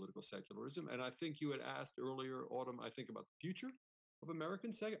form of political secularism. And I think you had asked earlier, Autumn, I think about the future of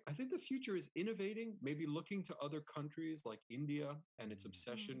American secular. I think the future is innovating, maybe looking to other countries like India and its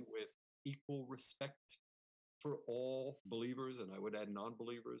obsession with equal respect for all believers. And I would add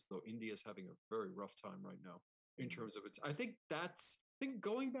non-believers, though India is having a very rough time right now in terms of its. I think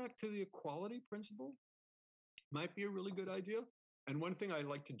going back to the equality principle might be a really good idea. And one thing I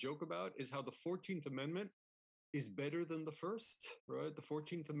like to joke about is how the 14th Amendment is better than the first, right? The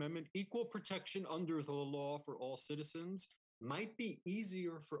 14th Amendment, equal protection under the law for all citizens, might be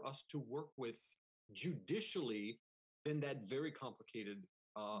easier for us to work with judicially than that very complicated,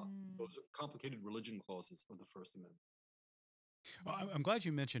 Mm, those complicated religion clauses of the First Amendment. Well, I'm glad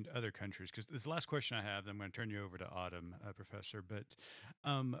you mentioned other countries because this is the last question I have. Then I'm going to turn you over to Autumn, Professor. But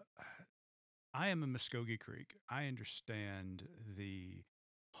um, I am a Muskogee Creek. I understand the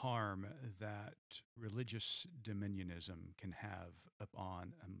harm that religious dominionism can have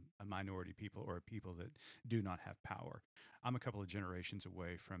upon a minority people or a people that do not have power. I'm a couple of generations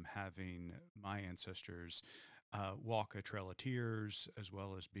away from having my ancestors walk a trail of tears, as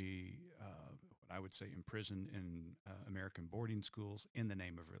well as be what I would say imprisoned in American boarding schools in the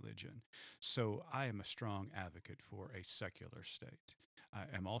name of religion. So I am a strong advocate for a secular state. I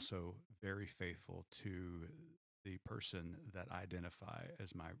am also very faithful to the person that I identify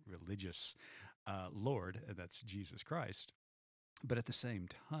as my religious Lord, and that's Jesus Christ. But at the same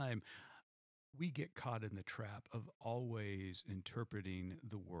time, we get caught in the trap of always interpreting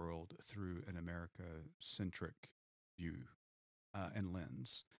the world through an America centric view and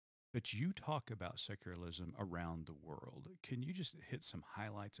lens. But you talk about secularism around the world. Can you just hit some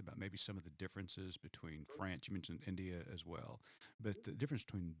highlights about maybe some of the differences between France? You mentioned India as well, but the difference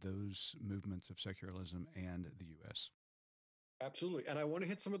between those movements of secularism and the US. Absolutely. And I want to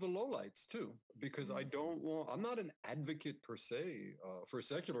hit some of the lowlights too, because I mm, don't want, I'm not an advocate per se for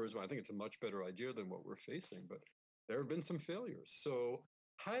secularism. I think it's a much better idea than what we're facing, but there have been some failures. So,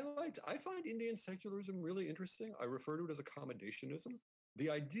 highlights, I find Indian secularism really interesting. I refer to it as accommodationism. The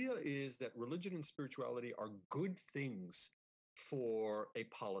idea is that religion and spirituality are good things for a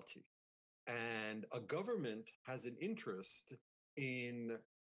polity, and a government has an interest in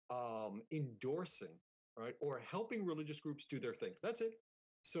endorsing, right, or helping religious groups do their thing. That's it.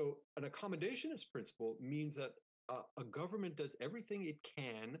 So an accommodationist principle means that a government does everything it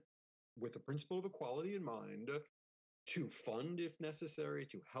can with the principle of equality in mind to fund if necessary,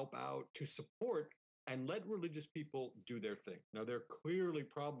 to help out, to support, and let religious people do their thing. Now, there are clearly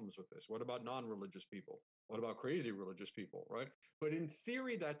problems with this. What about non religious people? What about crazy religious people, right? But in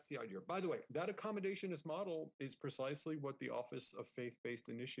theory, that's the idea. By the way, that accommodationist model is precisely what the Office of Faith Based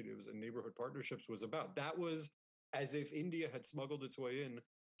Initiatives and Neighborhood Partnerships was about. That was as if India had smuggled its way in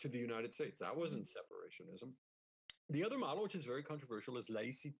to the United States. That wasn't separationism. The other model, which is very controversial, is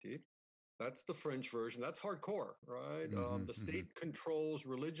laïcité. That's the French version. That's hardcore, right? Hmm. The Hmm. state controls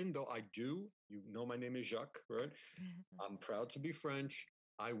religion, though I do. You know, my name is Jacques, right? I'm proud to be French.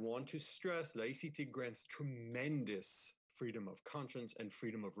 I want to stress laïcité grants tremendous freedom of conscience and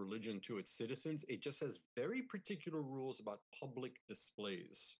freedom of religion to its citizens. It just has very particular rules about public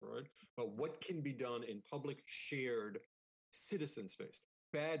displays, right? But what can be done in public shared citizen space?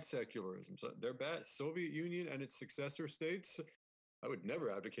 Bad secularism. So they're bad. Soviet Union and its successor states, I would never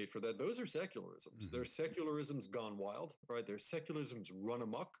advocate for that. Those are secularisms. Hmm. They're secularisms gone wild, right? They're secularisms run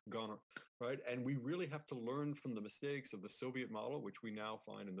amok, gone right. And we really have to learn from the mistakes of the Soviet model, which we now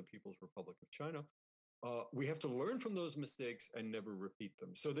find in the People's Republic of China. We have to learn from those mistakes and never repeat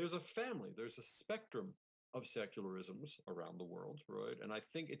them. So there's a family, there's a spectrum of secularisms around the world, right? And I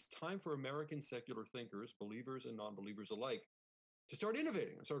think it's time for American secular thinkers, believers and non-believers alike, to start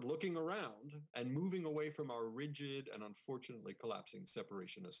innovating and start looking around and moving away from our rigid and unfortunately collapsing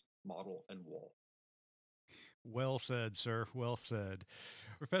separationist model and wall. Well said, sir. Well said.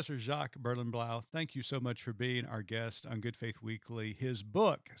 Professor Jacques Berlinerblau, thank you so much for being our guest on Good Faith Weekly. His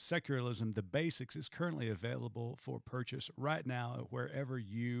book, Secularism, The Basics, is currently available for purchase right now wherever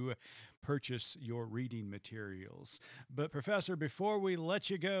you purchase your reading materials. But, Professor, before we let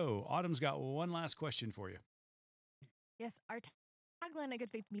you go, Autumn's got one last question for you. Yes, our tagline at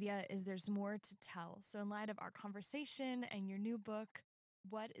Good Faith Media is there's more to tell. So, in light of our conversation and your new book,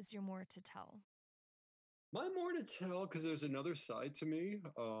 what is your more to tell? My more to tell, because there's another side to me,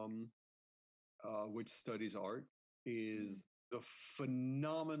 which studies art, Mm, is the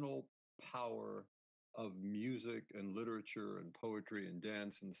phenomenal power of music and literature and poetry and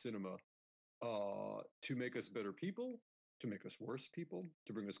dance and cinema to make us better people, to make us worse people,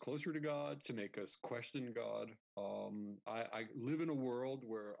 to bring us closer to God, to make us question God. I live in a world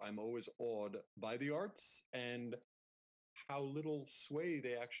where I'm always awed by the arts and how little sway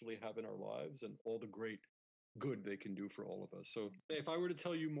they actually have in our lives and all the great good they can do for all of us. So, if I were to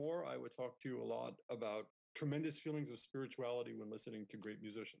tell you more, I would talk to you a lot about tremendous feelings of spirituality when listening to great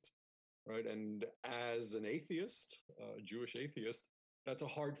musicians, right? And as an atheist, Jewish atheist, that's a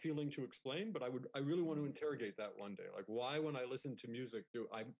hard feeling to explain, but I really want to interrogate that one day. Like, why, when I listen to music,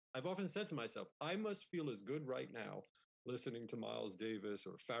 I've often said to myself, I must feel as good right now listening to Miles Davis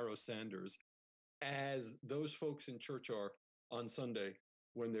or Pharoah Sanders as those folks in church are on Sunday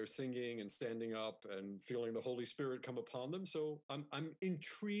when they're singing and standing up and feeling the Holy Spirit come upon them. So I'm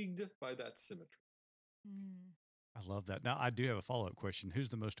intrigued by that symmetry. Mm. I love that. Now, I do have a follow-up question. Who's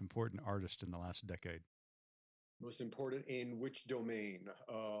the most important artist in the last decade? Most important in which domain?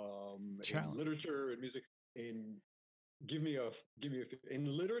 In Challenge. literature, in music, in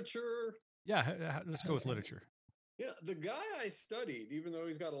literature. Yeah, let's go with literature. Yeah, the guy I studied, even though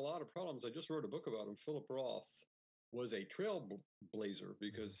he's got a lot of problems, I just wrote a book about him, Philip Roth, was a trailblazer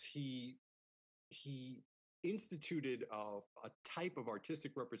because he instituted a type of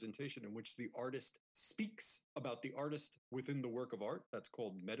artistic representation in which the artist speaks about the artist within the work of art. That's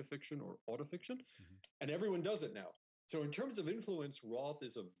called metafiction or autofiction. And everyone does it now. So in terms of influence, Roth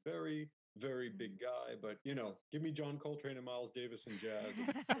is a very, very big guy. But, give me John Coltrane and Miles Davis and jazz.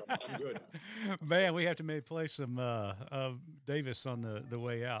 I'm good. Man, we have to maybe play some Davis on the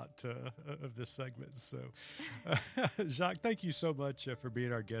way out of this segment. So, Jacques, thank you so much for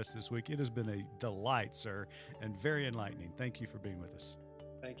being our guest this week. It has been a delight, sir, and very enlightening. Thank you for being with us.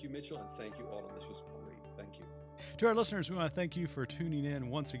 Thank you, Mitchell, and thank you, Autumn. This was great. Thank you. To our listeners, we want to thank you for tuning in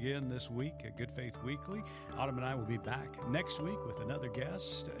once again this week at Good Faith Weekly. Autumn and I will be back next week with another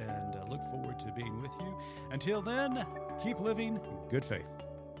guest and look forward to being with you. Until then, keep living good faith.